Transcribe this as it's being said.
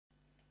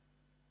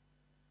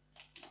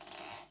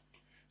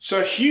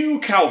Sir Hugh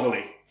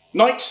Caverley,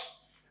 Knight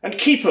and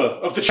Keeper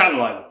of the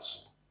Channel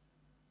Islands.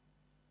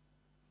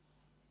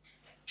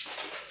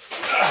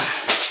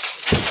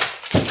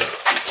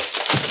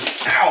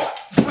 Ow!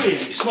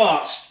 Really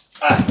smart.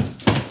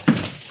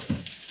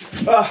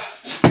 But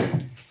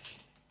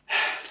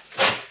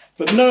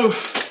no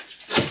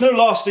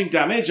lasting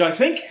damage, I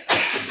think.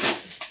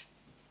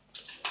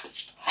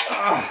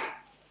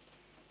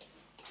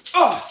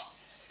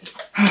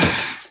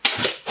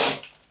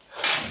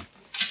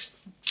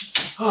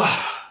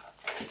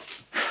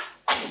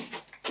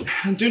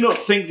 And do not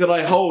think that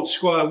I hold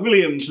Squire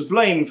William to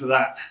blame for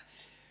that.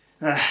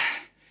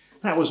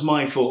 That was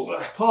my fault.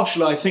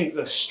 Partially, I think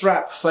the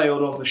strap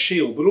failed on the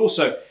shield, but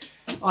also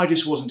I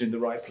just wasn't in the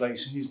right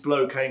place and his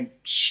blow came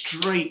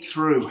straight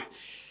through.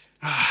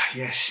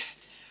 Yes.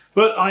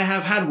 But I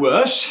have had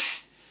worse.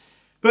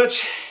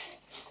 But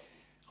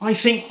I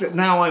think that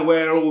now I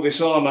wear all this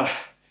armour,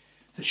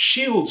 that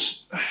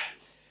shields,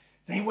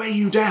 they weigh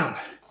you down.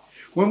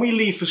 When we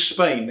leave for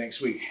Spain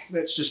next week,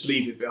 let's just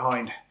leave it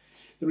behind.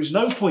 There is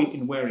no point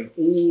in wearing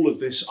all of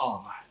this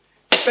armour,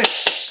 the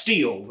best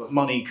steel that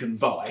money can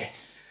buy,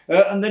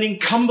 and then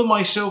encumber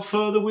myself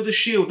further with a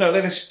shield. No,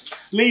 let us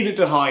leave it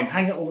behind,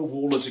 hang it on the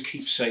wall as a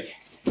keepsake.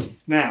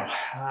 Now,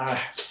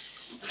 let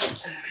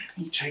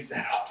me take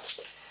that off.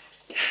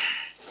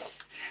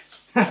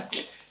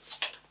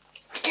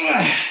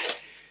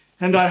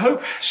 And I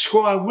hope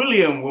Squire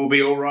William will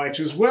be all right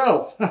as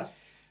well.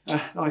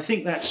 I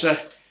think that's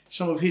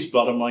some of his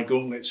blood on my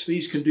gauntlets.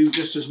 These can do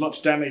just as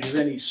much damage as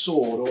any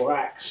sword or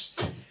axe.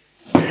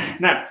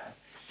 Now,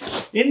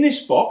 in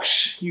this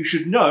box, you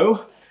should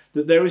know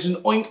that there is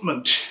an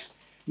ointment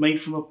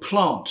made from a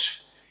plant.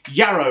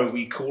 Yarrow,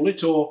 we call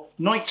it, or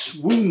knight's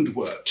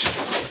woundwort.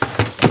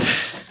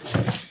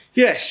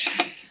 Yes,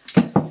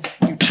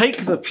 you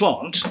take the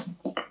plant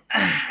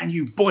and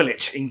you boil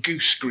it in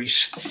goose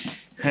grease.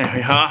 There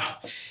we are.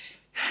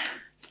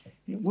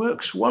 It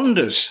works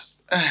wonders.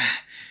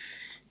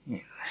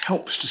 It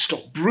helps to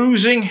stop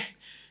bruising.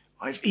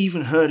 I've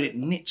even heard it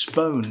knits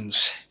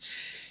bones.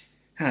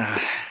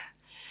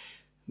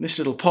 This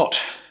little pot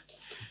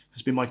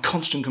has been my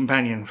constant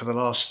companion for the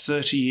last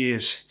 30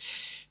 years.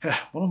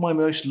 One of my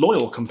most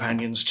loyal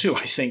companions too,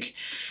 I think.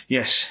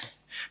 Yes,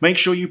 make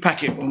sure you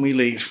pack it when we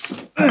leave.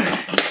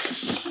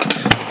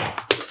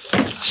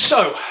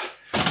 So,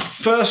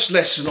 first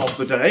lesson of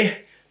the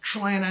day,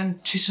 try and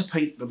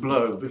anticipate the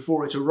blow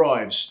before it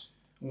arrives.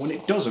 And when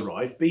it does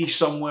arrive, be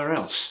somewhere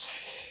else.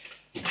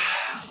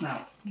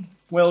 Now,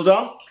 well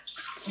done.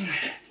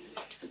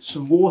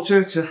 Some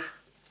water to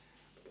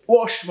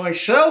wash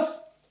myself.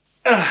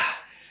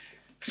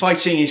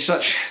 Fighting is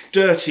such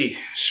dirty,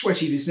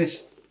 sweaty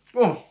business.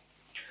 Oh,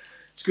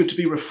 it's good to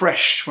be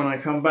refreshed when I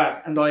come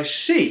back. And I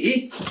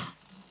see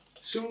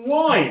some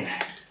wine.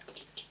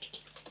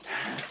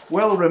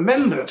 Well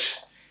remembered.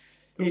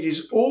 It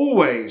is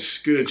always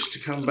good to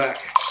come back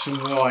to some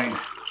wine.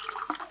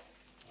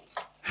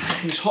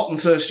 It's hot and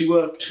thirsty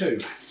work too.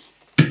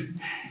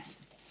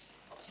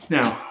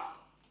 Now,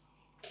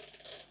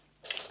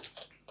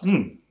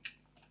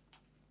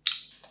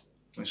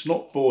 it's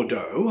not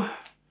Bordeaux.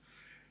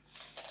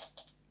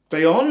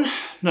 Bayonne?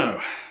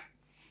 No.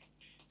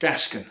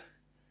 Gascon.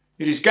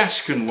 It is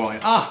Gascon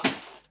wine.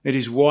 It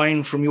is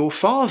wine from your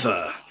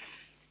father.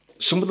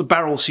 Some of the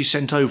barrels he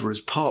sent over as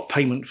part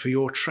payment for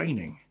your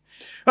training.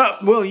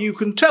 Well, you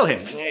can tell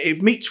him.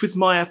 It meets with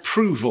my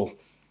approval.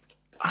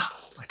 I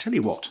tell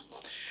you what,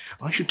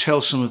 I should tell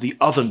some of the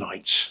other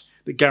knights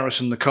that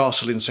garrison the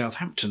castle in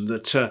Southampton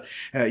that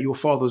your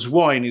father's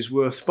wine is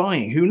worth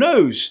buying. Who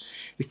knows?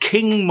 The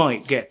king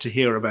might get to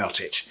hear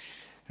about it,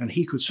 and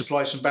he could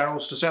supply some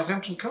barrels to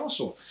Southampton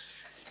Castle.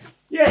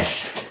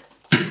 Yes,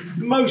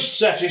 most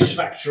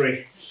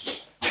satisfactory,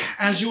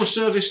 as your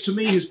service to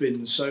me has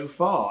been so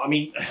far. I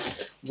mean,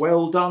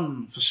 well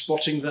done for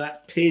spotting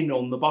that pin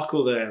on the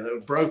buckle there that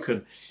was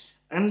broken.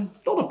 And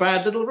not a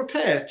bad little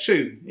repair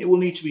too. It will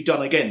need to be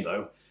done again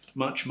though,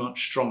 much,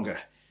 much stronger.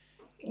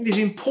 It is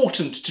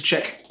important to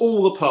check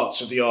all the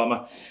parts of the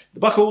armour. The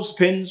buckles, the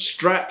pins,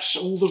 straps,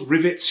 all the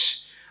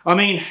rivets. I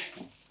mean,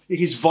 it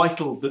is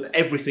vital that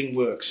everything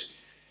works.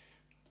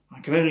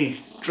 I can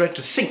only dread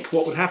to think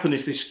what would happen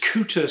if this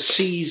cooter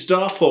seized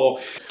up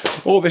or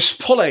this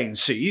pollane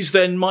seized,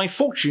 then my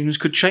fortunes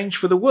could change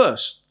for the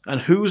worse.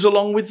 And who's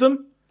along with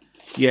them?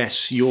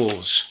 Yes,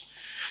 yours.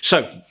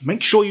 So,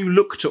 make sure you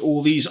look to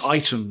all these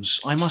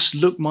items. I must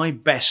look my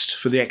best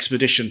for the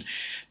expedition.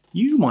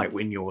 You might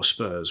win your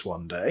spurs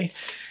one day.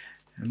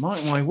 And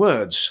mark my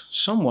words,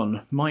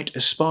 someone might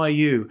espy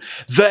you.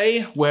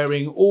 They,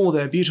 wearing all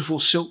their beautiful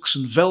silks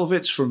and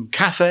velvets from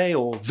Cathay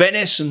or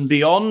Venice and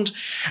beyond,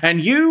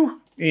 and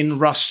you in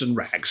rust and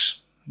rags.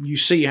 You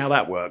see how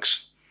that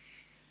works.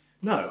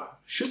 No,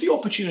 should the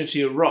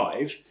opportunity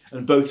arrive,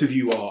 and both of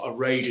you are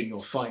arrayed in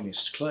your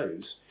finest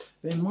clothes,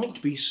 there might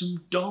be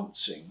some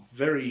dancing,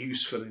 very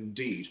useful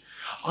indeed.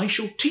 I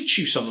shall teach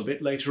you some of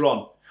it later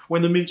on,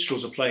 when the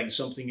minstrels are playing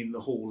something in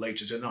the hall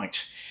later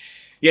tonight.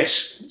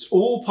 Yes, it's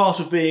all part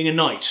of being a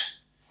knight,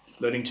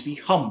 learning to be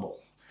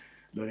humble,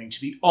 learning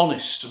to be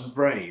honest and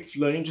brave,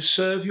 learning to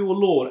serve your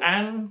Lord,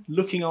 and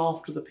looking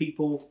after the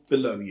people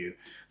below you,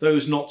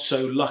 those not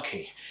so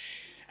lucky.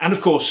 And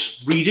of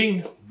course,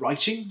 reading,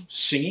 writing,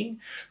 singing,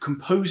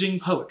 composing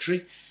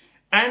poetry,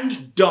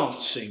 and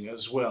dancing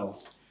as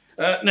well.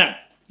 Now,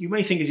 you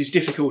may think it is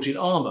difficult in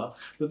armour,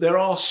 but there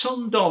are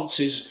some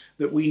dances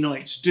that we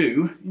knights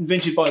do,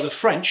 invented by the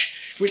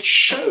French, which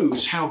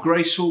shows how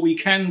graceful we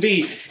can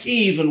be,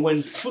 even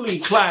when fully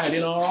clad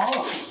in our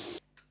armour.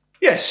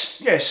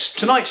 Yes,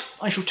 tonight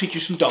I shall teach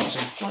you some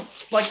dancing,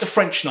 like the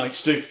French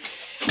knights do.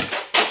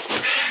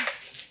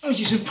 It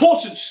is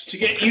important to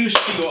get used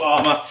to your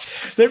armour.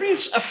 There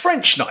is a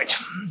French knight,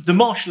 the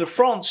Marshal of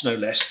France no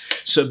less,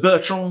 Sir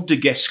Bertrand de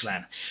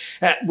Guesclin.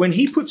 When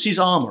he puts his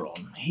armour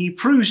on, he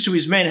proves to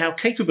his men how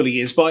capable he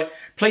is by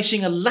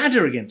placing a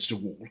ladder against a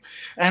wall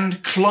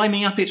and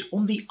climbing up it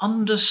on the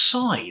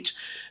underside.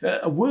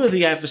 A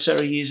worthy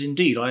adversary he is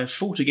indeed. I have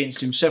fought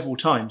against him several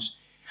times.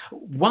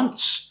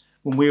 Once,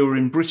 when we were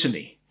in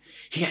Brittany,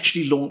 he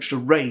actually launched a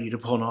raid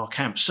upon our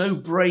camp, so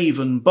brave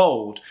and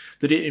bold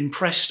that it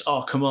impressed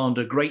our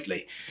commander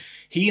greatly.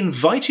 He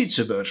invited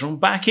Sir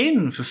Bertrand back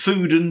in for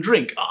food and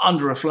drink,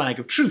 under a flag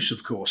of truce,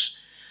 of course.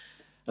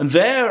 And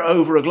there,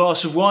 over a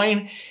glass of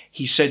wine,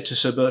 he said to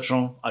Sir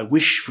Bertrand, "I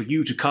wish for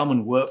you to come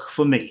and work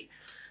for me."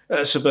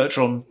 Sir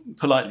Bertrand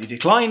politely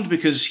declined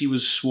because he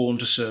was sworn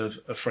to serve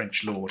a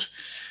French lord.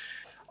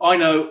 I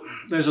know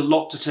there's a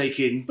lot to take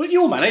in, but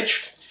you'll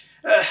manage.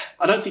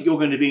 I don't think you're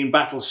going to be in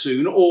battle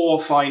soon or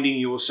finding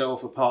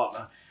yourself a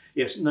partner.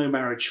 Yes, no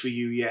marriage for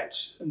you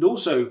yet. And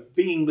also,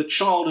 being the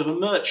child of a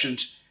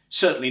merchant,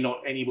 certainly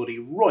not anybody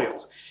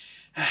royal.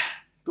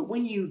 But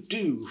when you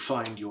do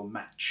find your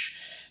match,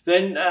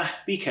 then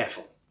be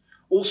careful.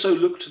 Also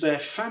look to their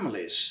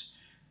families.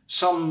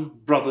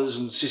 Some brothers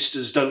and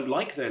sisters don't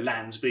like their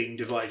lands being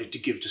divided to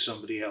give to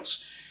somebody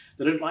else.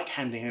 They don't like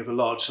handing over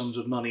large sums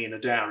of money in a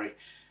dowry.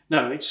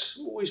 No, it's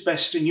always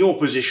best in your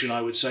position,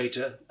 I would say,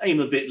 to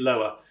aim a bit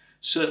lower.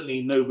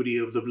 Certainly nobody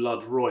of the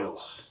blood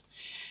royal.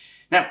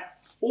 Now,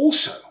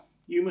 also,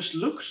 you must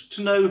look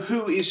to know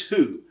who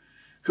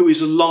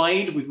is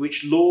allied with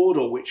which lord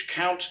or which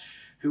count,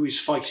 who is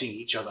fighting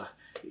each other.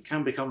 It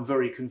can become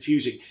very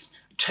confusing.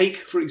 Take,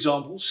 for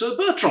example, Sir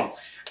Bertrand.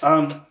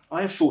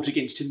 I have fought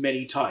against him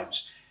many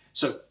times.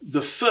 So,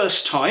 the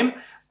first time,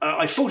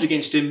 I fought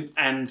against him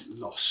and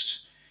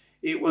lost.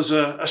 It was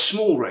a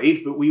small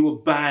raid, but we were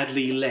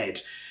badly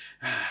led.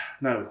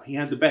 No, he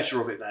had the better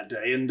of it that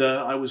day, and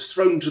I was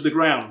thrown to the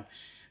ground,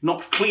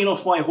 knocked clean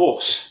off my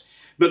horse.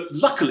 But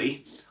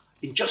luckily,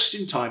 just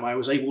in time, I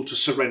was able to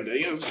surrender.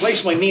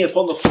 Place my knee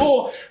upon the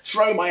floor,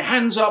 throw my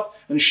hands up,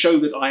 and show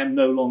that I am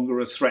no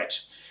longer a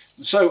threat.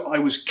 So I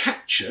was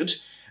captured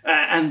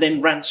and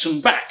then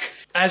ransomed back,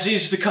 as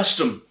is the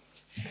custom.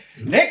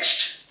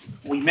 Next,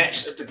 we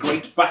met at the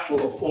great battle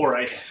of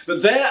Orgueil,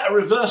 but there a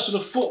reversal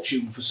of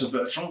fortune for Sir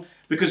Bertrand,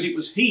 because it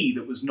was he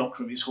that was knocked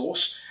from his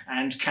horse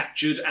and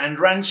captured and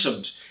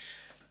ransomed.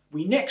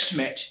 We next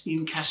met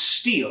in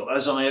Castile,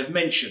 as I have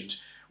mentioned,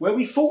 where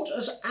we fought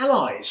as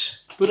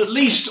allies, but at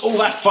least all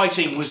that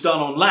fighting was done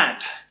on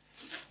land.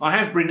 I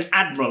have been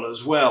admiral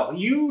as well.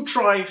 You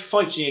try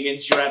fighting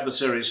against your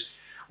adversaries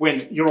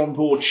when you're on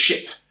board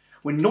ship,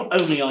 when not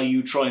only are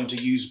you trying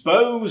to use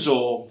bows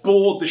or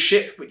board the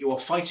ship, but you are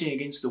fighting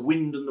against the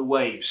wind and the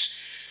waves.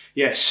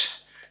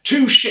 Yes,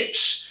 2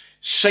 ships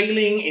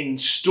sailing in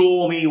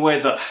stormy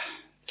weather.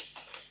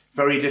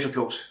 Very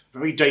difficult,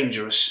 very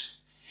dangerous.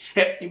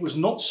 It was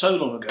not so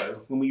long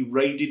ago when we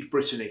raided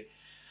Brittany.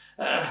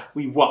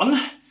 We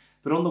won,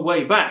 but on the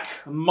way back,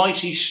 a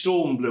mighty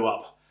storm blew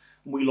up,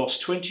 and we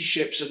lost 20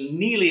 ships and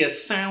nearly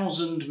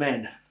 1,000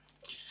 men.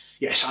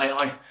 Yes,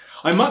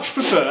 I much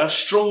prefer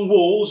strong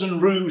walls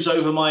and roofs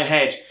over my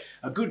head,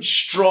 a good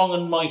strong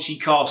and mighty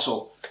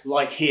castle,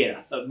 like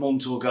here at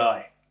Mont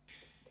Orgueil.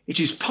 It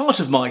is part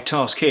of my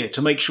task here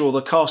to make sure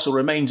the castle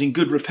remains in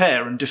good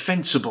repair and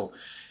defensible.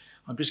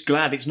 I'm just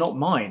glad it's not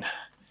mine.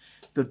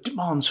 The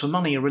demands for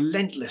money are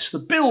relentless, the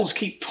bills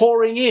keep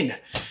pouring in,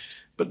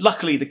 but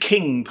luckily the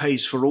king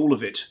pays for all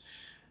of it.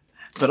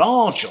 But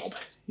our job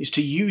is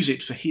to use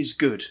it for his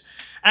good,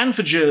 and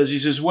for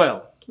Jersey's as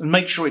well, and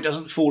make sure it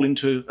doesn't fall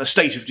into a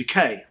state of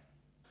decay.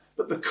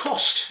 But the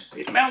cost,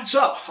 it mounts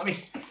up. I mean,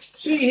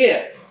 see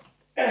here,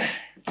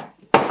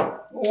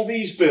 all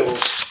these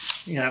bills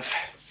we have.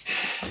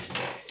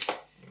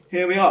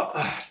 Here we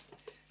are.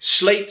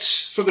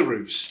 Slates for the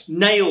roofs,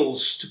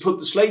 nails to put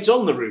the slates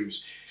on the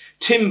roofs,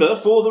 timber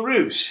for the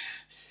roofs.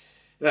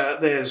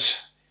 There's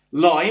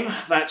lime,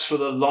 that's for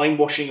the lime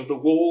washing of the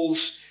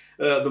walls,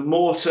 the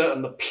mortar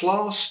and the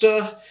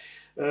plaster,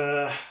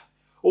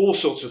 all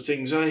sorts of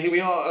things. Here we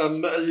are,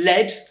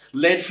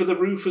 lead for the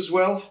roof as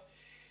well.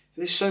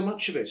 There's so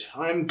much of it.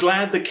 I'm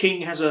glad the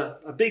king has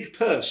a big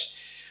purse.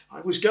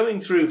 I was going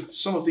through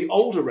some of the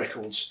older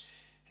records,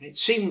 and it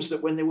seems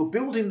that when they were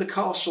building the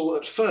castle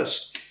at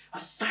first,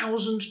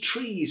 1,000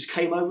 trees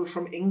came over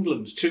from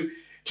England to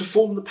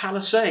form the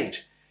palisade.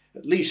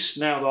 At least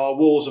now our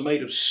walls are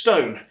made of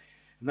stone,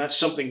 and that's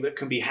something that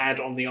can be had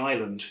on the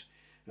island.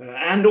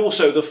 And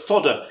also the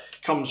fodder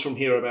comes from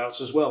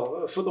hereabouts as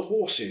well, for the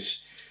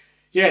horses.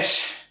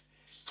 Yes,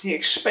 the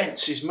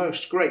expense is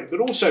most great, but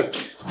also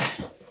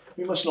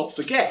we must not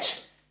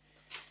forget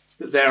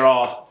that there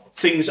are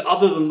things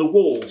other than the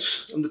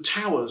walls and the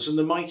towers and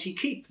the mighty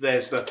keep.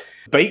 There's the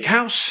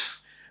bakehouse,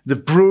 the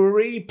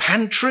brewery,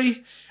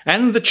 pantry,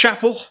 and the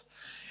chapel.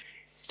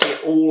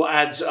 It all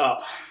adds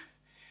up.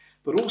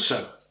 But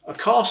also, a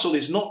castle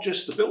is not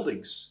just the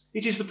buildings.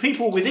 It is the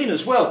people within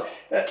as well.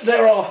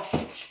 There are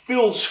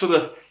bills for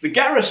the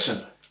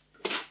garrison.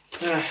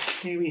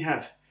 Here we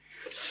have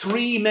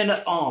 3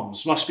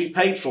 men-at-arms must be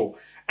paid for,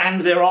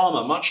 and their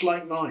armour, much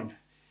like mine.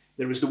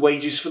 There is the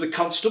wages for the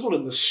constable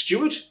and the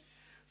steward.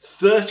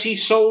 30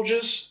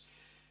 soldiers.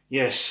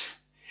 Yes,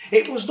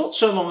 it was not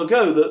so long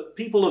ago that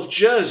people of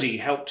Jersey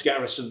helped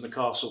garrison the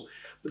castle,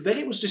 but then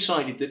it was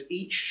decided that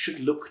each should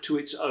look to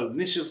its own.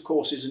 This, of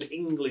course, is an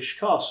English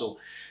castle.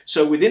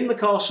 So within the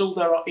castle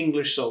there are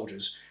English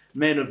soldiers.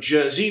 Men of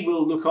Jersey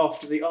will look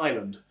after the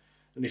island.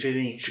 And if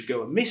anything should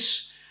go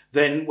amiss,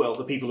 then, well,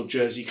 the people of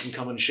Jersey can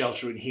come and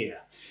shelter in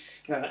here,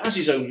 as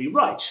is only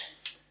right.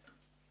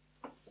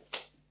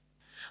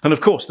 And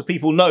of course, the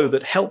people know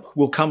that help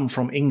will come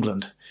from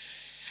England.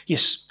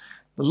 Yes,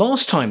 the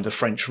last time the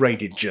French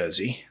raided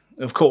Jersey,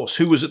 of course,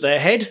 who was at their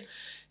head?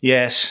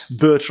 Yes,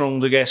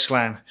 Bertrand de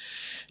Guesclin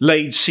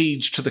laid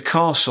siege to the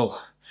castle.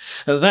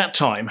 At that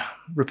time,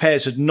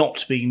 repairs had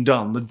not been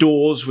done. The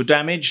doors were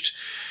damaged.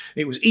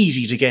 It was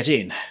easy to get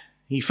in.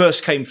 He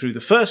first came through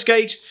the first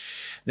gate,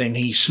 then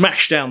he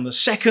smashed down the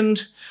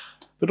second,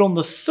 but on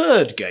the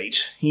third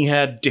gate he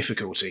had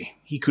difficulty.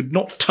 He could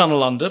not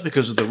tunnel under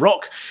because of the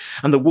rock,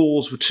 and the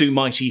walls were too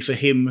mighty for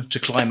him to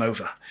climb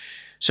over.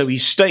 So he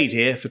stayed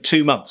here for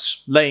 2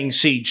 months, laying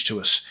siege to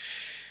us.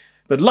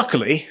 But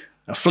luckily,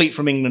 a fleet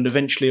from England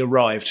eventually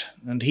arrived,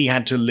 and he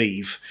had to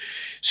leave.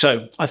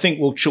 So I think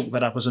we'll chalk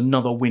that up as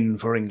another win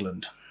for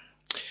England.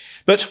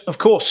 But, of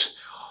course,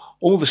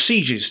 all the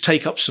sieges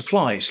take up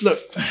supplies.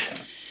 Look,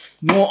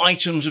 more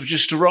items have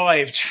just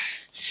arrived.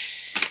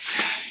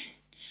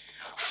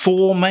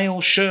 4 mail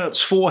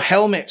shirts, 4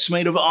 helmets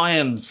made of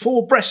iron,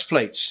 4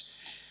 breastplates,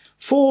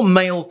 4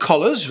 mail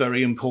collars,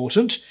 very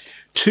important,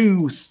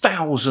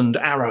 2,000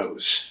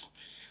 arrows,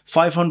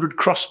 500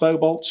 crossbow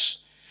bolts,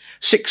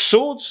 6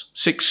 swords,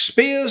 6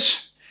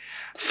 spears,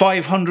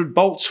 500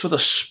 bolts for the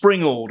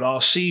springald,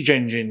 our siege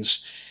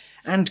engines,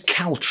 and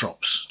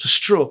caltrops to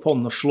strew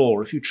upon the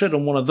floor. If you tread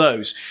on one of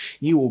those,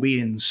 you will be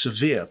in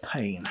severe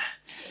pain.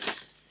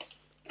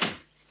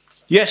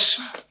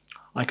 Yes,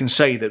 I can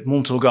say that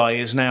Mont Orgueil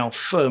is now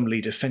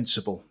firmly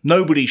defensible.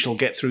 Nobody shall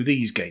get through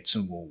these gates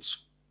and walls.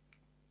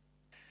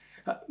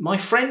 My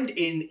friend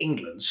in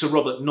England, Sir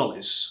Robert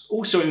Knollys,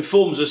 also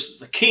informs us that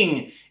the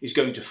King is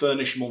going to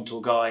furnish Mont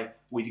Orgueil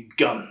with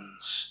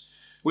guns.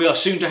 We are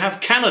soon to have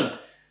cannon,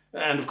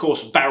 and of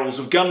course barrels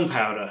of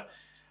gunpowder,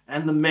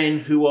 and the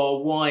men who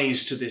are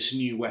wise to this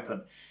new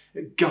weapon,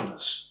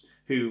 gunners,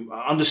 who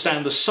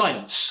understand the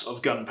science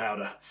of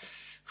gunpowder,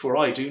 for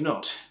I do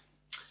not.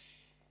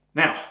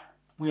 Now,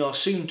 we are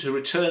soon to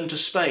return to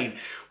Spain.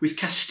 With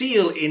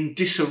Castile in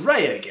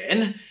disarray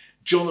again,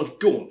 John of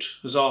Gaunt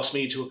has asked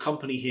me to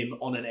accompany him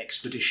on an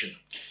expedition.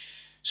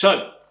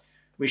 So,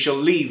 we shall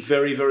leave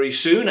very, very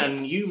soon,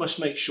 and you must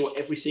make sure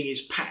everything is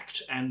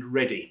packed and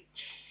ready.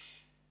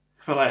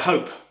 But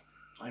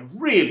I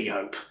really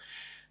hope,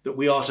 that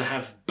we are to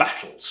have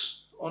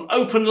battles on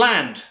open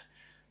land,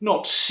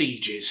 not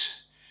sieges.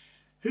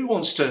 Who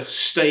wants to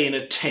stay in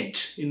a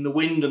tent in the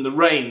wind and the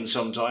rain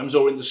sometimes,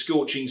 or in the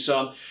scorching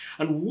sun,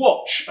 and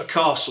watch a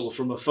castle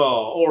from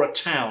afar, or a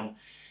town?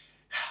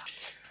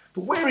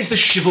 But where is the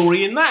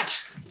chivalry in that?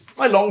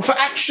 I long for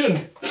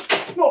action,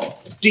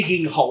 not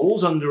digging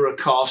holes under a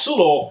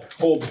castle,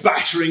 or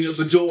battering at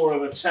the door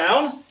of a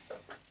town.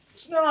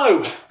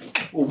 No,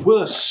 or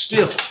worse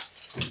still,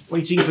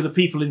 waiting for the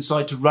people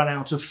inside to run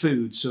out of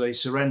food so they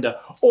surrender,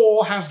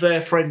 or have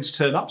their friends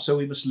turn up so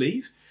we must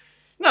leave.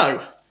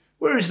 No,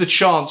 where is the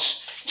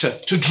chance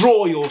to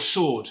draw your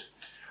sword?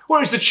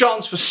 Where is the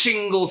chance for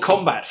single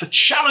combat, for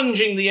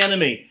challenging the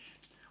enemy?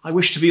 I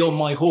wish to be on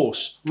my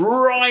horse,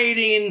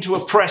 riding into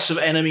a press of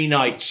enemy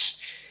knights.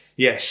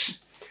 Yes,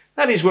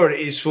 that is where it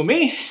is for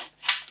me,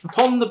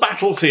 upon the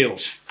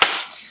battlefield.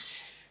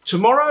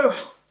 Tomorrow,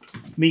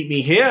 meet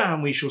me here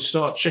and we shall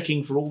start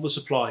checking for all the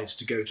supplies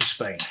to go to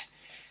Spain.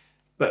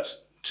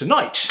 But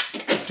tonight,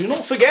 do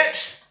not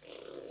forget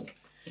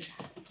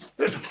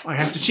that I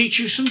have to teach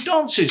you some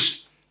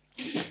dances.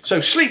 So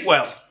sleep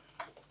well,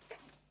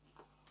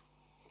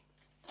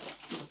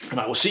 and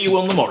I will see you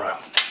on the morrow.